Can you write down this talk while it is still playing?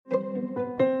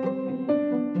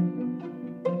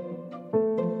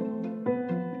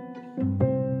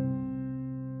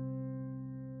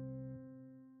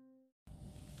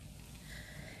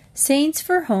Saints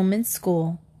for Home and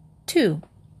School. 2.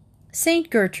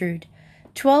 Saint Gertrude,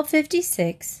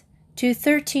 1256 to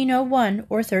 1301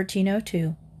 or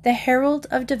 1302, the Herald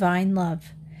of Divine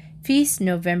Love. Feast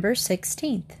November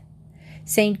 16th.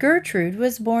 Saint Gertrude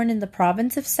was born in the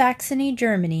province of Saxony,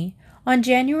 Germany, on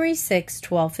January 6,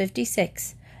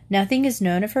 1256. Nothing is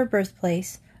known of her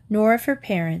birthplace, nor of her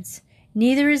parents,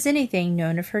 neither is anything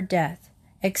known of her death,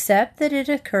 except that it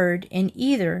occurred in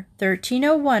either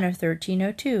 1301 or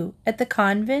 1302 at the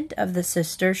convent of the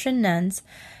Cistercian nuns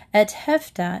at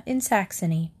Hefta in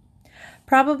Saxony.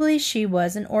 Probably she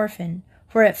was an orphan,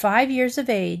 for at 5 years of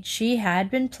age she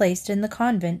had been placed in the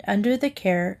convent under the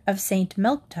care of Saint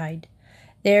Melktide.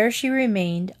 There she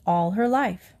remained all her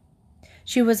life.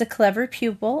 She was a clever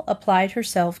pupil, applied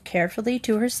herself carefully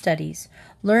to her studies,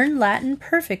 learned Latin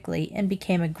perfectly, and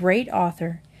became a great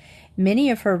author.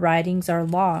 Many of her writings are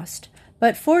lost,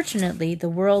 but fortunately the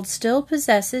world still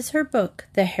possesses her book,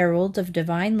 The Herald of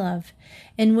Divine Love,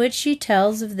 in which she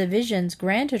tells of the visions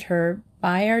granted her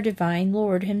by our Divine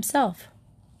Lord himself.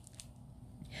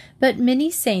 But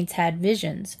many saints had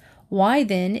visions. Why,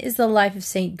 then, is the life of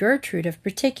Saint Gertrude of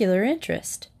particular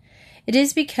interest? It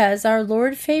is because our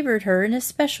Lord favored her in a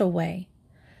special way.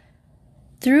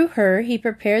 Through her he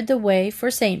prepared the way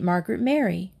for Saint Margaret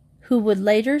Mary, who would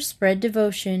later spread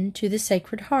devotion to the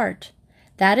Sacred Heart.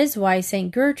 That is why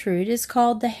Saint Gertrude is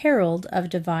called the Herald of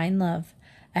Divine Love,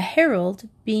 a herald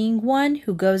being one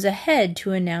who goes ahead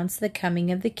to announce the coming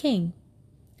of the King.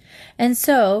 And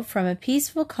so, from a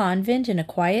peaceful convent in a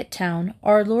quiet town,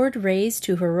 our Lord raised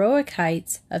to heroic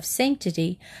heights of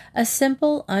sanctity a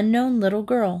simple, unknown little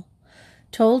girl,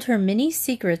 told her many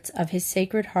secrets of his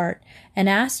Sacred Heart, and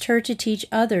asked her to teach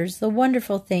others the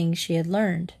wonderful things she had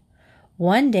learned.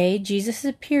 One day Jesus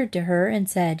appeared to her and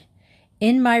said,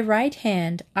 "In my right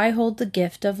hand I hold the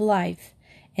gift of life,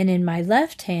 and in my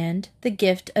left hand the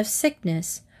gift of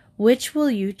sickness. Which will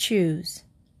you choose?"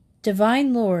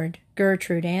 "Divine Lord,"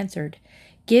 Gertrude answered,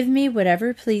 "give me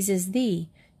whatever pleases thee.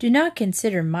 Do not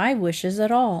consider my wishes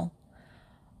at all.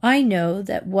 I know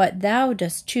that what thou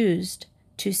dost choose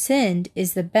to send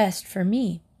is the best for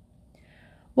me."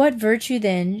 What virtue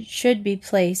then should be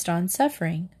placed on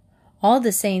suffering? All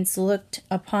the saints looked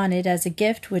upon it as a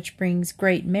gift which brings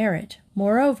great merit.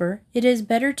 Moreover, it is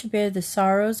better to bear the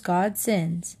sorrows God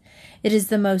sends. It is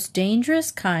the most dangerous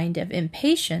kind of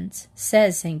impatience,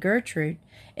 says St. Gertrude,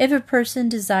 if a person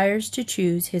desires to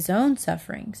choose his own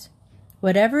sufferings.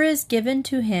 Whatever is given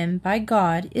to him by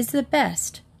God is the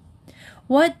best.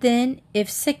 What then if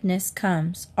sickness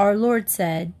comes? Our Lord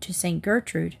said to St.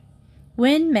 Gertrude,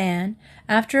 "When man,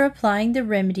 after applying the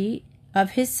remedy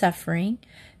of his suffering,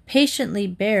 patiently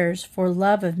bears for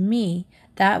love of me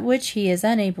that which he is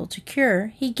unable to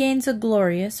cure, he gains a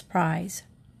glorious prize."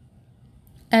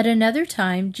 At another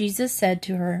time Jesus said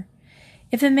to her,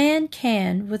 "If a man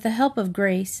can, with the help of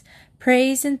grace,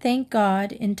 praise and thank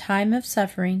God in time of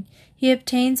suffering, he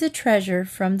obtains a treasure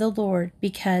from the Lord,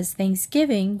 because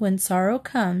thanksgiving, when sorrow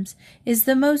comes, is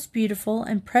the most beautiful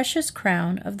and precious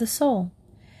crown of the soul.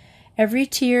 Every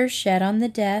tear shed on the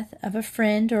death of a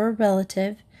friend or a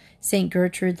relative, St.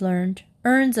 Gertrude learned,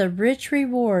 earns a rich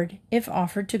reward if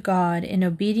offered to God in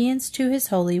obedience to his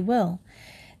holy will."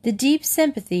 The deep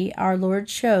sympathy our Lord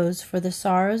shows for the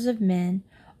sorrows of men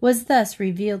was thus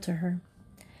revealed to her.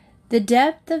 The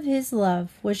depth of his love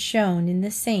was shown in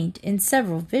the saint in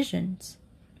several visions.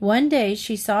 One day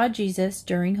she saw Jesus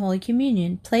during Holy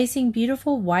Communion placing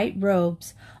beautiful white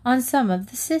robes on some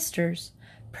of the sisters,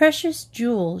 precious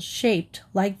jewels shaped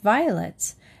like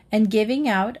violets, and giving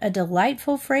out a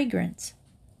delightful fragrance.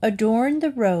 Adorned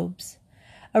the robes.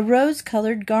 A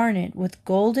rose-colored garnet with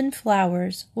golden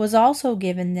flowers was also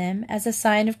given them as a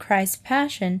sign of Christ's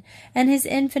passion and his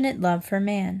infinite love for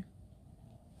man.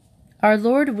 Our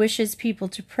Lord wishes people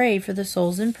to pray for the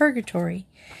souls in purgatory.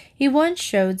 He once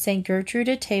showed St. Gertrude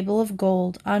a table of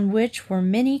gold on which were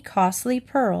many costly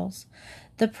pearls.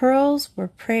 The pearls were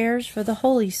prayers for the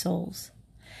holy souls.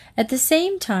 At the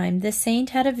same time, the saint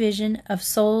had a vision of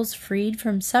souls freed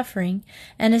from suffering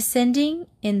and ascending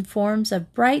in forms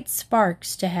of bright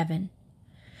sparks to heaven.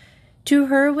 To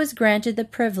her was granted the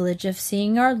privilege of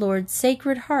seeing our Lord's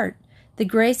Sacred Heart. The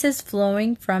graces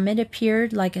flowing from it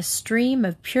appeared like a stream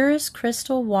of purest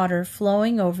crystal water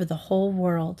flowing over the whole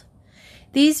world.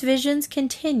 These visions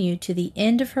continued to the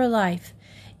end of her life.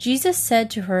 Jesus said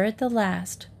to her at the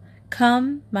last,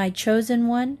 "Come, my chosen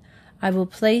one, I will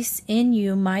place in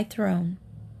you my throne."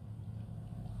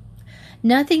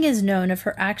 Nothing is known of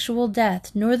her actual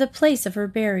death, nor the place of her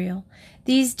burial.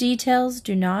 These details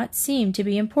do not seem to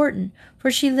be important, for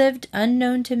she lived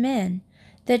unknown to men,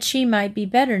 that she might be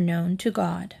better known to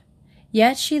God.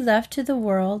 Yet she left to the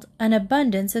world an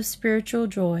abundance of spiritual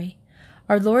joy.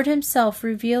 Our Lord himself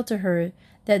revealed to her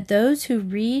that those who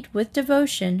read with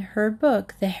devotion her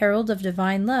book, The Herald of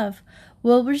Divine Love,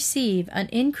 will receive an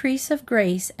increase of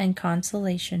grace and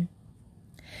consolation.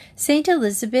 Saint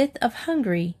Elizabeth of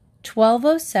Hungary,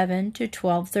 1207 to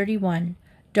 1231,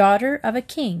 daughter of a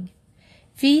king.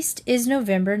 Feast is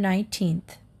November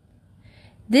 19th.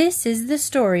 This is the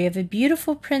story of a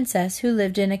beautiful princess who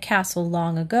lived in a castle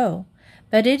long ago,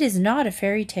 but it is not a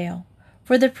fairy tale,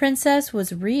 for the princess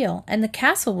was real and the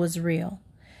castle was real.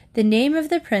 The name of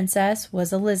the princess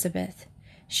was Elizabeth.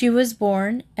 She was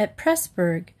born at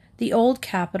Pressburg, the old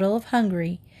capital of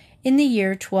Hungary, in the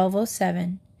year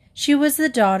 1207. She was the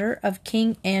daughter of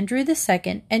King Andrew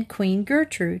II and Queen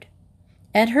Gertrude.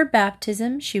 At her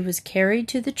baptism she was carried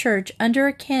to the church under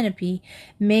a canopy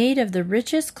made of the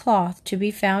richest cloth to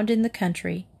be found in the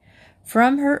country.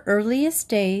 From her earliest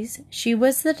days she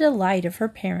was the delight of her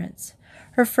parents.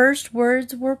 Her first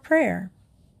words were prayer,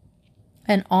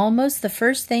 and almost the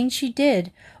first thing she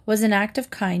did was an act of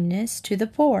kindness to the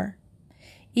poor.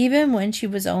 Even when she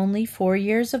was only 4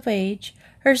 years of age,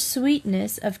 her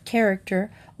sweetness of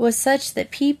character was such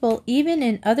that people even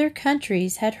in other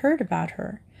countries had heard about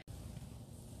her.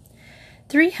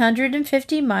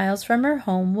 350 miles from her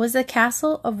home was the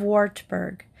castle of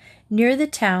Wartburg, near the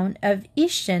town of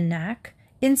Eichenach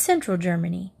in central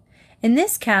Germany. In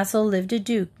this castle lived a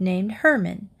duke named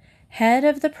Hermann, head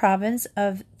of the province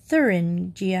of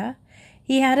Thuringia.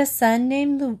 He had a son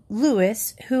named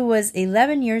Louis, who was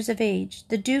 11 years of age.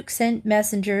 The duke sent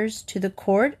messengers to the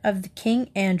court of the King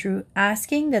Andrew,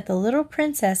 asking that the little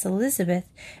princess Elizabeth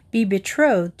be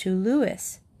betrothed to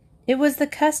Louis. It was the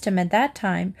custom at that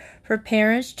time for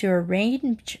parents to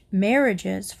arrange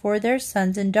marriages for their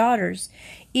sons and daughters,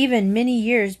 even many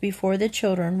years before the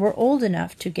children were old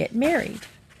enough to get married.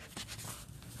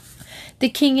 The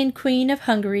King and Queen of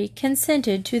Hungary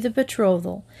consented to the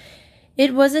betrothal.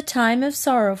 It was a time of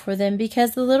sorrow for them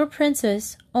because the little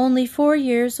princess, only 4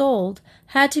 years old,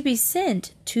 had to be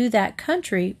sent to that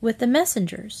country with the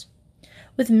messengers.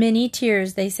 With many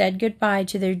tears they said goodbye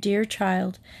to their dear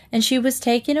child, and she was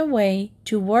taken away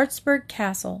to Wartburg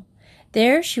Castle.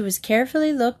 There she was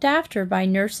carefully looked after by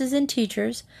nurses and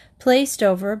teachers, placed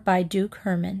over by Duke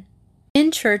Hermann. In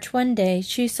church one day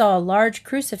she saw a large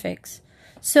crucifix.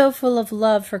 So full of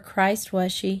love for Christ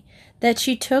was she, that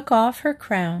she took off her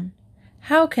crown.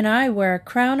 "How can I wear a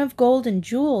crown of gold and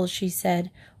jewels," she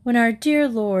said, "when our dear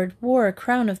Lord wore a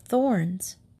crown of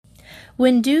thorns?"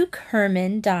 When Duke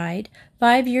Hermann died,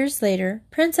 5 years later,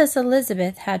 Princess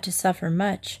Elizabeth had to suffer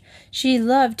much. She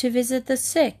loved to visit the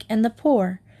sick and the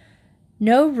poor.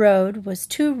 No road was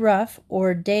too rough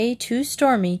or day too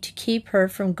stormy to keep her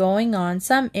from going on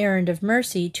some errand of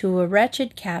mercy to a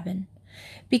wretched cabin.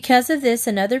 Because of this,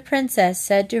 another princess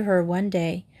said to her one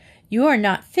day, "You are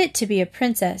not fit to be a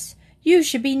princess. You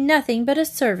should be nothing but a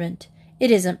servant.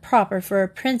 It isn't proper for a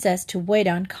princess to wait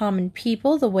on common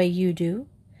people the way you do."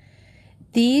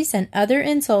 These and other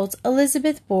insults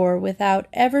Elizabeth bore without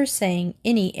ever saying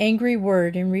any angry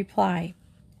word in reply.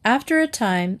 After a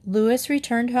time, Louis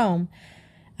returned home,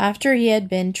 after he had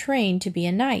been trained to be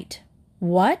a knight.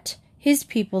 "What?" his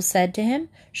people said to him.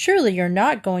 "Surely you're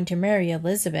not going to marry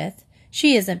Elizabeth.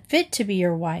 She isn't fit to be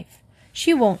your wife.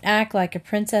 She won't act like a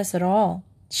princess at all.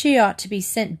 She ought to be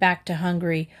sent back to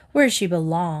Hungary, where she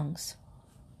belongs."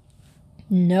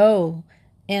 "No,"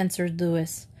 answered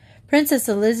Louis. "Princess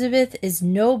Elizabeth is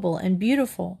noble and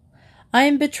beautiful. I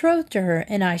am betrothed to her,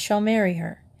 and I shall marry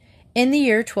her." In the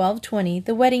year 1220,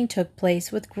 the wedding took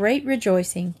place with great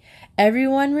rejoicing.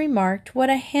 Everyone remarked what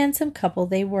a handsome couple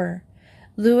they were.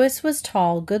 Louis was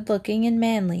tall, good-looking, and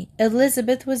manly.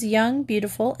 Elizabeth was young,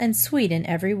 beautiful, and sweet in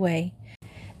every way.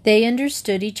 They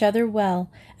understood each other well,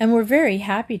 and were very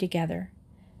happy together.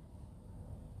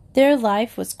 Their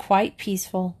life was quite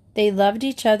peaceful. They loved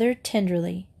each other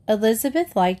tenderly.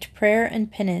 Elizabeth liked prayer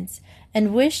and penance,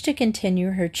 and wished to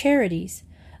continue her charities.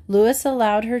 Louis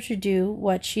allowed her to do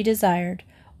what she desired.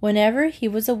 Whenever he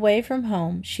was away from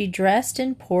home, she dressed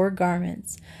in poor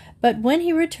garments. But when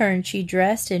he returned, she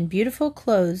dressed in beautiful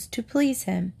clothes to please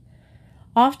him.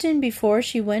 Often before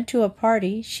she went to a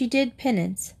party, she did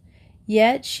penance.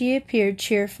 Yet she appeared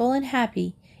cheerful and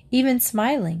happy, even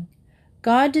smiling.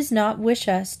 "God does not wish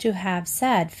us to have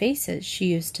sad faces," she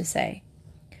used to say.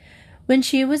 When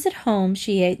she was at home,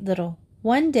 she ate little.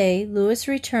 One day, Louis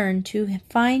returned to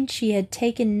find she had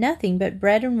taken nothing but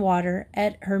bread and water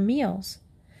at her meals.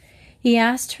 He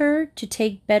asked her to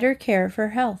take better care of her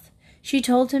health. She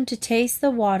told him to taste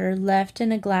the water left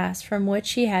in a glass from which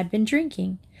she had been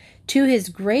drinking. To his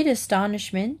great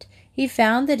astonishment, he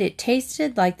found that it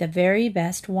tasted like the very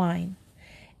best wine.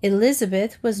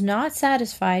 Elizabeth was not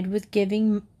satisfied with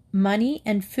giving money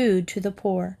and food to the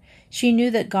poor. She knew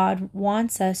that God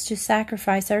wants us to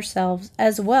sacrifice ourselves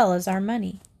as well as our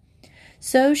money.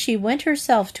 So she went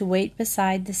herself to wait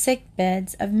beside the sick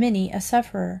beds of many a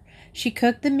sufferer. She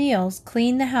cooked the meals,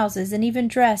 cleaned the houses, and even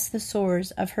dressed the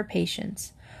sores of her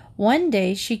patients. One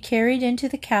day she carried into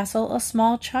the castle a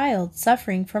small child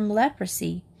suffering from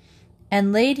leprosy,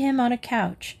 and laid him on a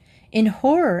couch. In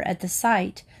horror at the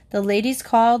sight, the ladies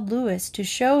called Louis to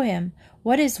show him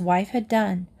what his wife had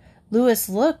done. Louis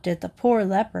looked at the poor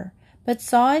leper, but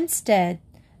saw instead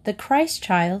the Christ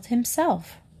child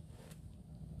himself.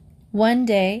 One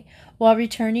day, while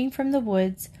returning from the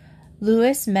woods,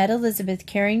 Louis met Elizabeth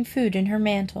carrying food in her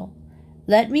mantle.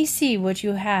 "Let me see what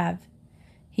you have,"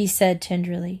 he said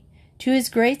tenderly. To his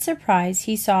great surprise,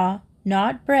 he saw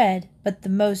not bread, but the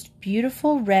most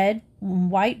beautiful red and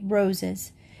white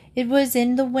roses. It was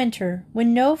in the winter,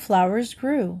 when no flowers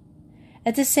grew.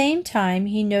 At the same time,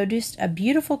 he noticed a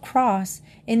beautiful cross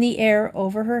in the air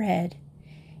over her head.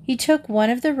 He took one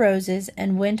of the roses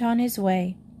and went on his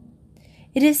way.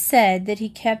 It is said that he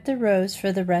kept the rose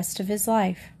for the rest of his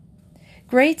life.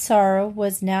 Great sorrow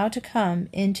was now to come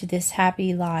into this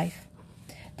happy life.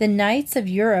 The knights of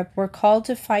Europe were called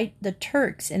to fight the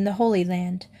Turks in the Holy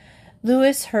Land.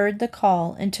 Louis heard the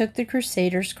call and took the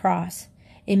Crusaders' cross.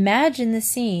 Imagine the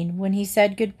scene when he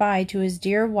said goodbye to his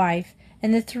dear wife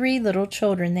and the 3 little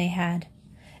children they had.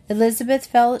 Elizabeth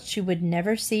felt she would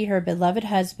never see her beloved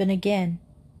husband again.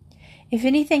 "If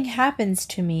anything happens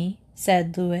to me,"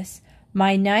 said Louis,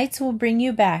 "my knights will bring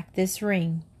you back this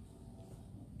ring."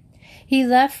 He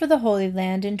left for the Holy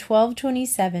Land in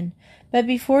 1227, but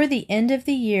before the end of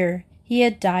the year he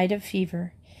had died of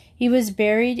fever. He was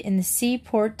buried in the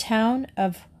seaport town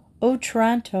of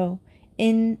Otranto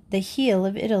in the heel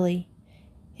of Italy.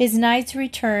 His knights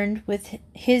returned with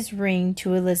his ring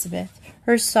to Elizabeth.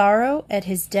 Her sorrow at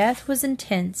his death was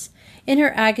intense. In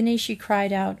her agony she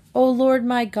cried out, "O Lord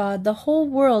my God, the whole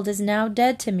world is now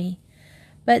dead to me,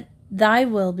 but thy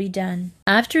will be done."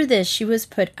 After this she was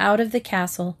put out of the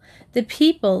castle. The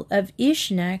people of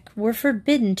Eisenach were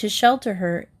forbidden to shelter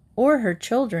her or her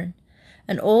children.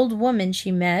 An old woman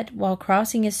she met while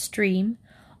crossing a stream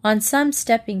on some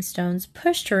stepping stones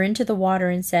pushed her into the water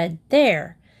and said,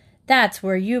 "There, that's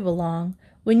where you belong.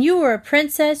 When you were a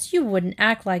princess, you wouldn't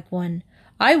act like one.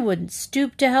 I wouldn't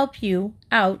stoop to help you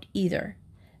out either."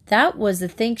 That was the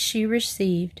thanks she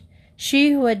received,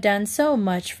 she who had done so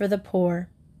much for the poor.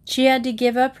 She had to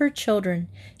give up her children.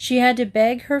 She had to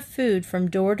beg her food from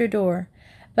door to door.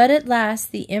 But at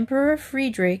last the Emperor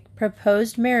Friedrich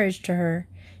proposed marriage to her.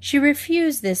 She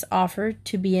refused this offer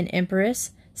to be an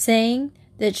empress, saying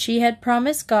that she had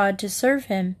promised God to serve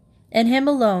him, and him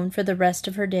alone, for the rest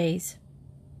of her days.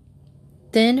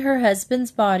 Then her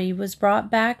husband's body was brought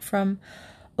back from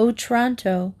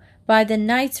Otranto by the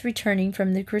knights returning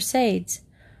from the Crusades.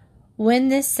 When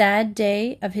this sad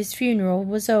day of his funeral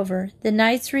was over, the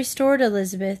knights restored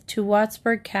Elizabeth to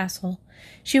Wartburg Castle.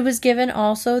 She was given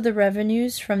also the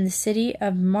revenues from the city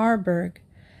of Marburg,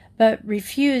 but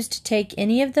refused to take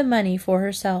any of the money for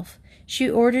herself. She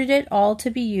ordered it all to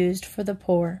be used for the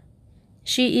poor.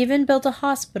 She even built a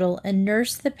hospital and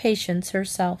nursed the patients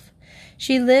herself.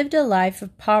 She lived a life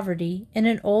of poverty in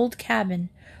an old cabin,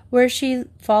 where she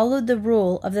followed the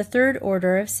rule of the Third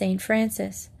Order of St.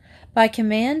 Francis. By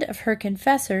command of her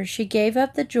confessor, she gave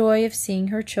up the joy of seeing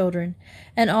her children,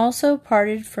 and also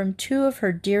parted from 2 of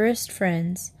her dearest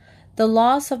friends. The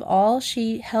loss of all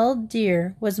she held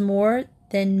dear was more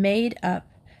than made up,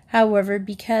 however,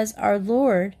 because our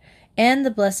Lord and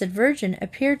the Blessed Virgin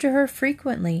appeared to her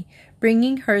frequently,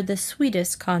 bringing her the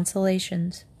sweetest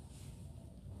consolations.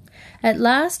 At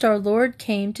last our Lord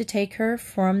came to take her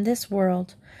from this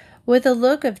world. With a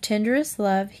look of tenderest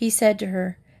love, he said to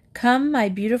her, "Come, my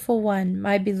beautiful one,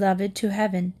 my beloved, to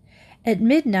heaven." At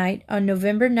midnight on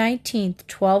November 19th,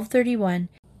 1231,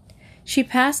 she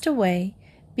passed away,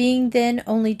 being then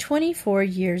only 24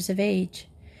 years of age.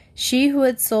 She who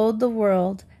had sold the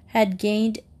world had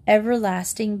gained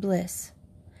everlasting bliss.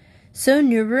 So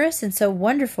numerous and so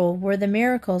wonderful were the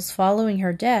miracles following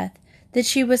her death that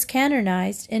she was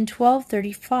canonized in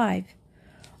 1235.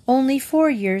 Only 4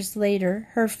 years later,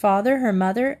 her father, her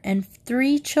mother, and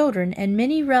 3 children and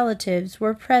many relatives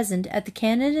were present at the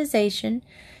canonization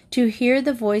to hear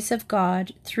the voice of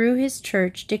God through his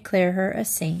church declare her a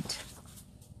saint.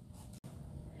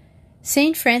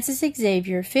 Saint Francis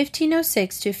Xavier,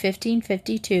 1506 to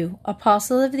 1552,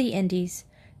 Apostle of the Indies.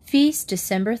 Feast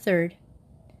December 3rd.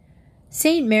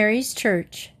 Saint Mary's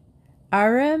Church,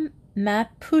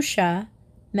 Aramapusha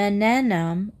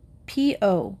Mananam,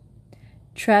 P.O.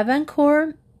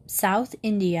 Travancore, South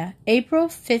India, April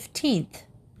 15th,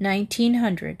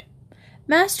 1900.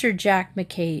 Master Jack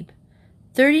McCabe,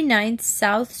 39th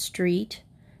South Street,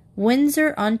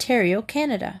 Windsor, Ontario,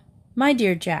 Canada. My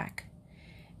dear Jack,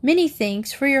 many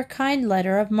thanks for your kind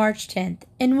letter of March 10th,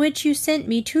 in which you sent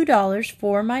me $2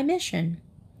 for my mission.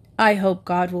 I hope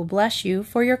God will bless you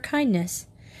for your kindness.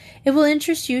 It will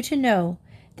interest you to know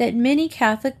that many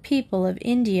Catholic people of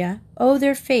India owe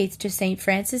their faith to St.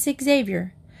 Francis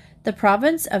Xavier. The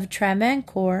province of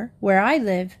Travancore, where I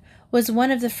live, was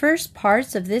one of the first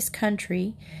parts of this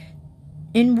country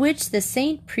in which the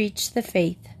saint preached the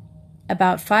faith.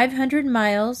 About 500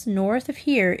 miles north of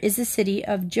here is the city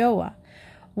of Goa,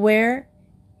 where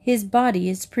his body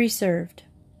is preserved.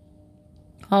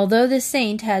 Although the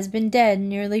saint has been dead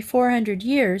nearly 400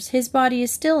 years, his body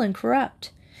is still incorrupt,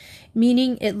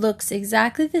 meaning it looks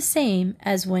exactly the same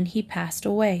as when he passed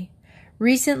away.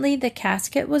 Recently the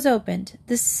casket was opened.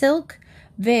 The silk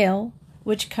veil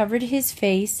which covered his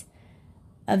face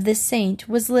of the saint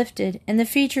was lifted, and the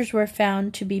features were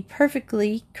found to be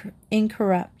perfectly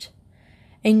incorrupt.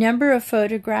 A number of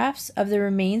photographs of the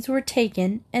remains were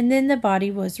taken, and then the body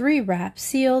was rewrapped,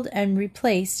 sealed, and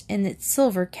replaced in its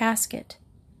silver casket.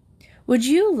 Would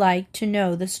you like to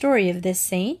know the story of this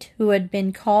saint, who had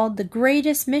been called the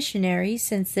greatest missionary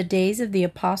since the days of the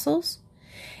apostles?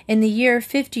 In the year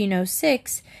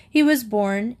 1506, he was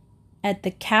born at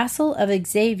the castle of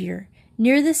Xavier,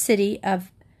 near the city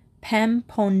of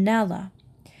Pamplona,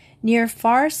 near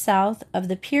far south of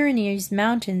the Pyrenees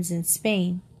Mountains in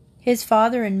Spain. His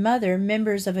father and mother,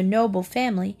 members of a noble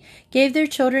family, gave their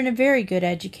children a very good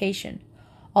education.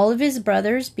 All of his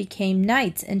brothers became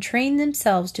knights and trained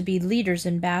themselves to be leaders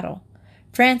in battle.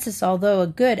 Francis, although a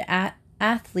good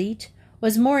athlete,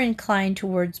 was more inclined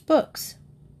towards books.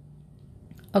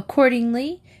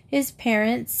 Accordingly, his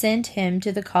parents sent him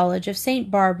to the College of St.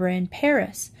 Barbara in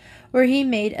Paris, where he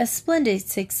made a splendid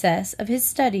success of his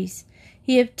studies.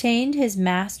 He obtained his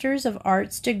Master's of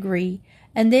Arts degree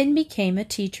and then became a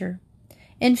teacher.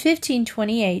 In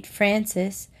 1528,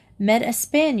 Francis met a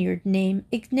Spaniard named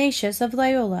Ignatius of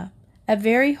Loyola, a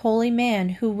very holy man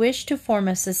who wished to form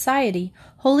a society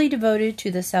wholly devoted to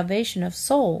the salvation of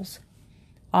souls.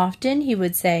 Often he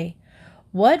would say,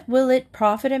 "What will it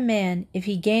profit a man if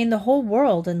he gain the whole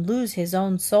world and lose his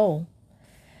own soul?"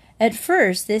 At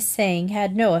first this saying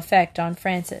had no effect on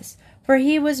Francis, for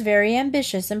he was very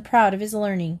ambitious and proud of his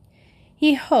learning.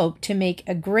 He hoped to make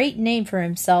a great name for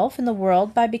himself in the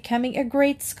world by becoming a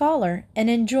great scholar and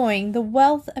enjoying the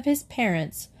wealth of his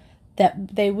parents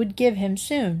that they would give him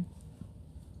soon.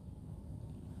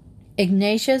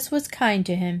 Ignatius was kind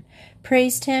to him,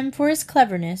 praised him for his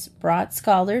cleverness, brought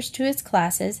scholars to his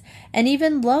classes, and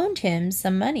even loaned him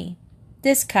some money.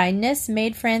 This kindness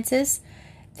made Francis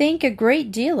think a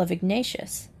great deal of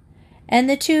Ignatius, and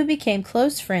the two became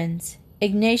close friends.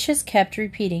 Ignatius kept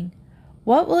repeating,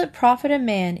 "What will it profit a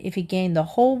man if he gain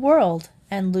the whole world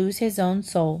and lose his own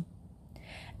soul?"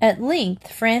 At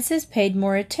length Francis paid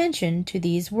more attention to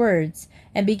these words,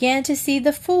 and began to see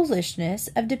the foolishness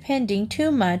of depending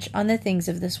too much on the things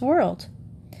of this world.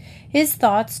 His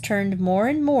thoughts turned more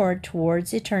and more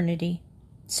towards eternity.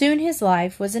 Soon his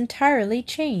life was entirely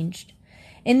changed.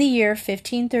 In the year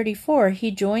 1534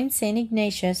 he joined St.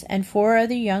 Ignatius and 4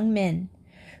 other young men,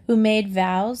 who made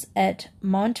vows at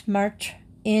Montmartre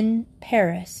in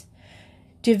Paris,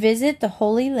 to visit the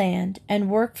Holy Land and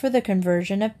work for the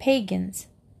conversion of pagans.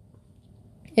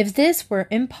 If this were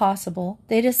impossible,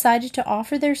 they decided to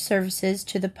offer their services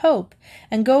to the Pope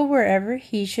and go wherever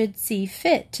he should see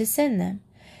fit to send them.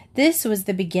 This was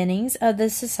the beginnings of the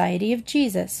Society of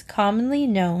Jesus, commonly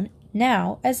known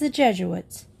now as the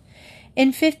Jesuits.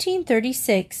 In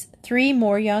 1536, 3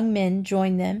 more young men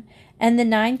joined them, and the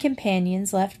 9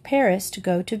 companions left Paris to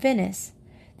go to Venice.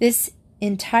 This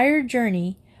entire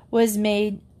journey was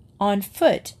made on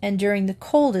foot and during the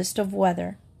coldest of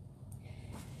weather.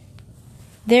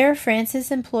 There Francis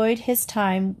employed his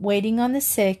time waiting on the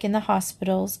sick in the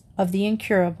hospitals of the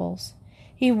incurables.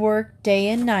 He worked day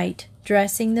and night,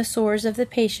 dressing the sores of the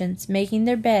patients, making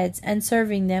their beds, and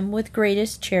serving them with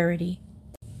greatest charity.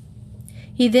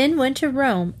 He then went to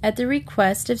Rome at the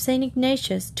request of St.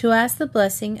 Ignatius to ask the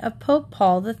blessing of Pope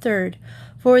Paul III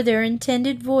for their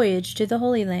intended voyage to the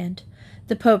Holy Land.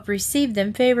 The Pope received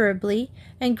them favorably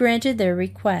and granted their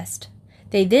request.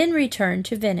 They then returned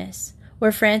to Venice,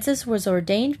 where Francis was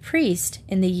ordained priest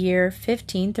in the year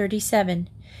 1537.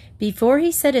 Before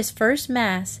he said his first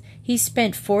Mass, he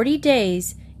spent 40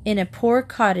 days in a poor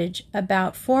cottage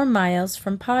about 4 miles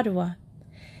from Padua.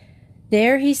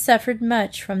 There he suffered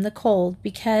much from the cold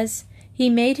because he He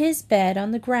made his bed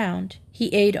on the ground. He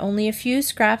ate only a few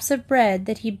scraps of bread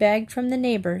that he begged from the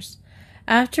neighbors.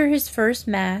 After his first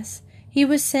Mass, he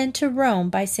was sent to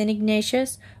Rome by St.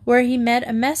 Ignatius, where he met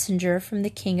a messenger from the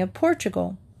King of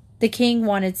Portugal. The king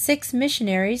wanted 6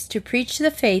 missionaries to preach the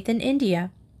faith in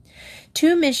India.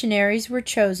 2 missionaries were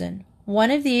chosen, one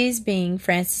of these being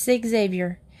Francis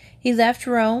Xavier. He left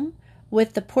Rome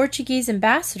with the Portuguese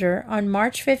ambassador on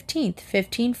March 15,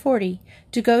 1540,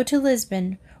 to go to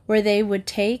Lisbon, where they would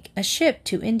take a ship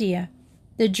to India.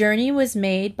 The journey was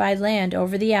made by land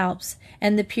over the Alps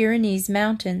and the Pyrenees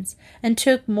Mountains, and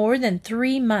took more than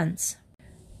 3 months.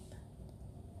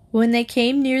 When they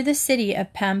came near the city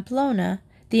of Pamplona,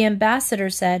 the ambassador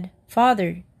said,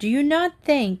 "Father, do you not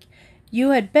think you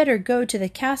had better go to the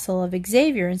castle of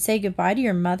Xavier and say goodbye to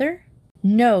your mother?"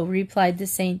 "No," replied the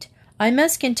saint, "I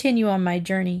must continue on my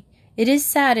journey. It is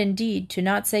sad indeed to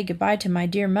not say goodbye to my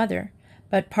dear mother,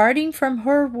 but parting from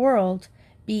her world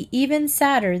be even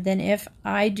sadder than if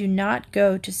I do not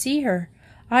go to see her.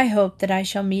 I hope that I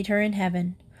shall meet her in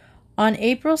heaven." On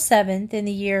April 7th, in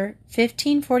the year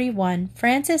 1541,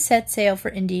 Francis set sail for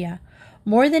India.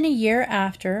 More than a year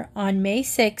after, on May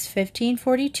 6,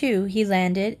 1542, he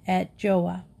landed at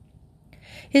Goa.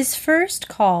 His first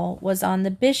call was on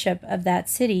the bishop of that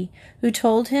city, who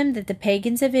told him that the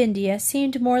pagans of India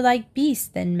seemed more like beasts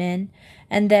than men,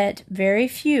 and that very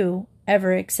few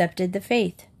ever accepted the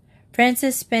faith.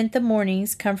 Francis spent the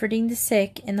mornings comforting the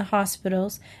sick in the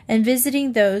hospitals and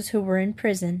visiting those who were in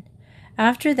prison.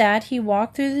 After that he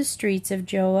walked through the streets of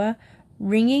Goa,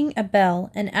 ringing a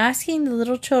bell and asking the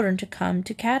little children to come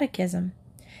to catechism.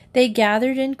 They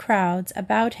gathered in crowds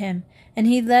about him, and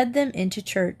he led them into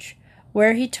church,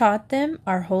 where he taught them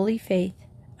our holy faith.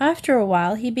 After a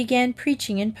while he began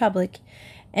preaching in public,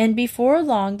 and before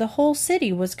long the whole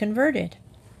city was converted.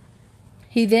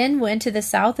 He then went to the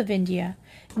south of India,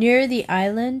 near the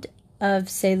island of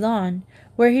Ceylon,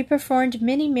 where he performed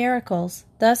many miracles,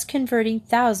 thus converting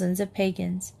thousands of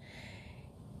pagans.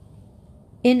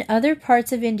 In other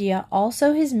parts of India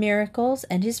also his miracles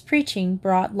and his preaching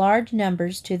brought large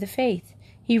numbers to the faith.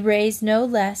 He raised no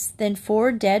less than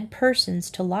 4 dead persons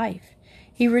to life.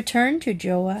 He returned to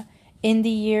Goa in the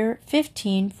year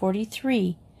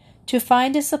 1543 to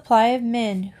find a supply of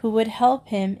men who would help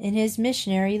him in his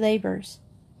missionary labors.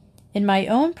 In my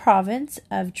own province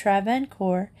of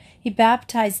Travancore, he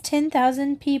baptized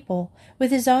 10,000 people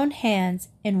with his own hands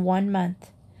in 1 month.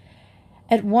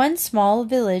 At one small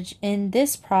village in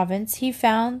this province he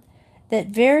found that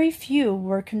very few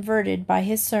were converted by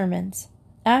his sermons.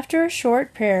 After a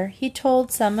short prayer, he told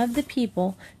some of the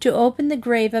people to open the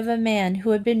grave of a man who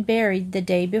had been buried the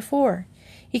day before.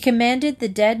 He commanded the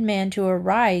dead man to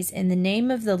arise in the name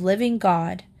of the living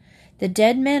God. The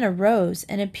dead man arose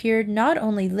and appeared not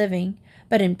only living,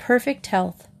 but in perfect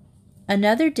health.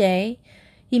 Another day,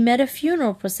 he met a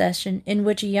funeral procession in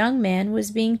which a young man was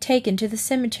being taken to the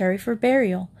cemetery for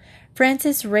burial.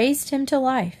 Francis raised him to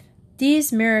life.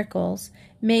 These miracles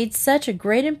made such a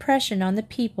great impression on the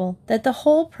people that the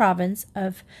whole province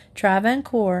of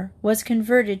Travancore was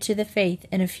converted to the faith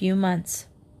in a few months.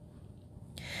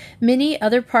 Many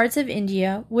other parts of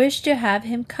India wished to have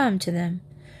him come to them.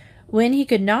 When he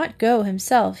could not go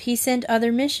himself, he sent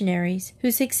other missionaries, who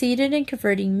succeeded in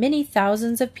converting many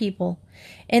thousands of people.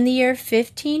 In the year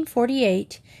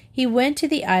 1548, he went to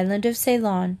the island of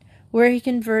Ceylon, where he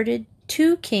converted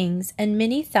 2 kings and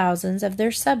many thousands of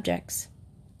their subjects.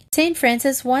 St.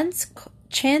 Francis once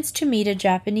chanced to meet a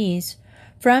Japanese.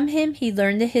 From him he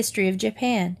learned the history of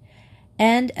Japan,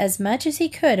 and as much as he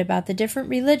could about the different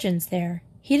religions there.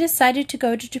 He decided to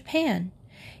go to Japan.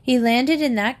 He landed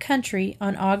in that country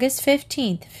on August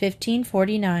 15,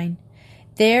 1549.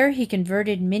 There he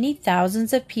converted many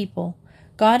thousands of people.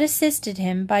 God assisted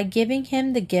him by giving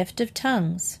him the gift of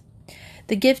tongues.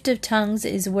 The gift of tongues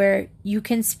is where you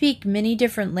can speak many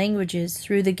different languages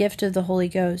through the gift of the Holy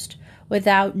Ghost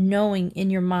without knowing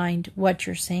in your mind what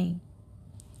you're saying.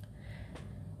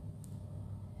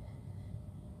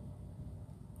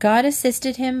 God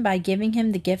assisted him by giving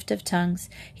him the gift of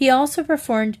tongues. He also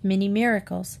performed many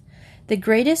miracles, the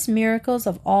greatest miracles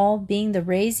of all being the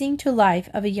raising to life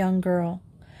of a young girl.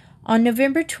 On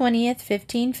November 20th,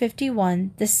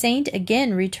 1551, the saint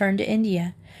again returned to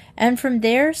India, and from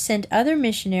there sent other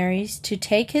missionaries to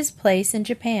take his place in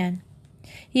Japan.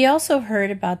 He also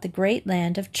heard about the great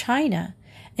land of China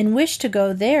and wished to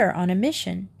go there on a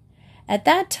mission. At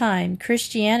that time,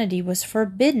 Christianity was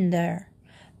forbidden there,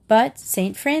 but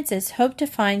St. Francis hoped to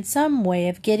find some way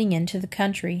of getting into the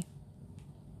country.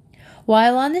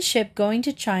 While on the ship going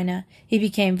to China, he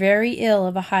became very ill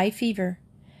of a high fever.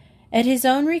 At his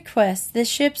own request, the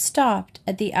ship stopped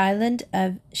at the island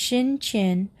of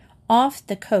Shin off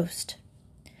the coast.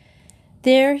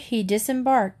 There he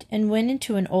disembarked and went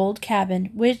into an old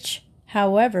cabin, which,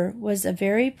 however, was a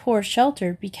very poor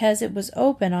shelter because it was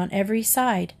open on every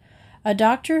side. A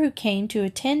doctor who came to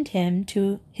attend him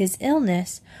to his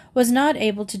illness was not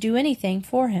able to do anything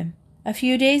for him. A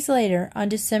few days later, on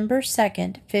December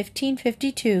 2nd,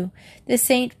 1552, the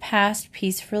saint passed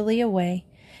peacefully away.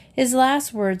 His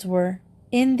last words were,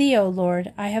 "In thee, O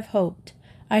Lord, I have hoped.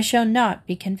 I shall not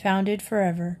be confounded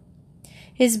forever."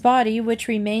 His body, which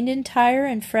remained entire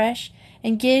and fresh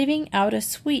and giving out a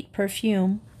sweet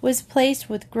perfume, was placed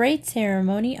with great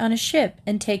ceremony on a ship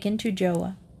and taken to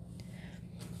Joa.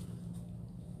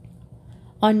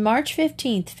 On March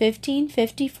 15th,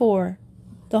 1554,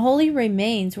 the holy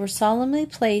remains were solemnly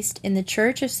placed in the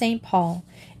Church of St. Paul.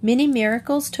 Many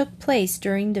miracles took place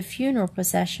during the funeral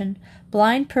procession.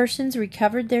 Blind persons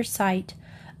recovered their sight,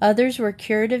 others were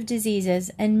cured of diseases,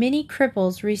 and many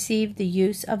cripples received the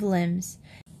use of limbs.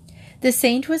 The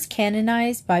saint was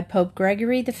canonized by Pope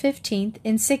Gregory XV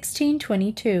in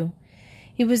 1622.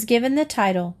 He was given the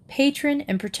title Patron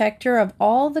and Protector of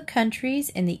all the countries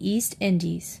in the East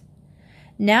Indies.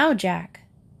 Now, Jack,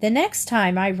 the next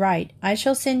time I write, I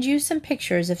shall send you some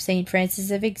pictures of St. Francis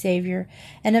of Xavier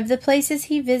and of the places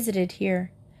he visited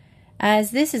here.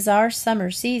 As this is our summer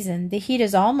season, the heat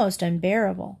is almost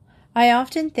unbearable. I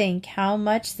often think how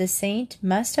much the saint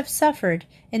must have suffered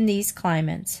in these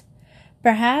climates.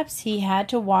 Perhaps he had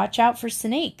to watch out for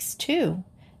snakes, too,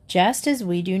 just as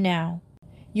we do now.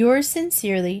 Yours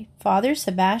sincerely, Father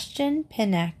Sebastian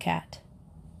Pennacat.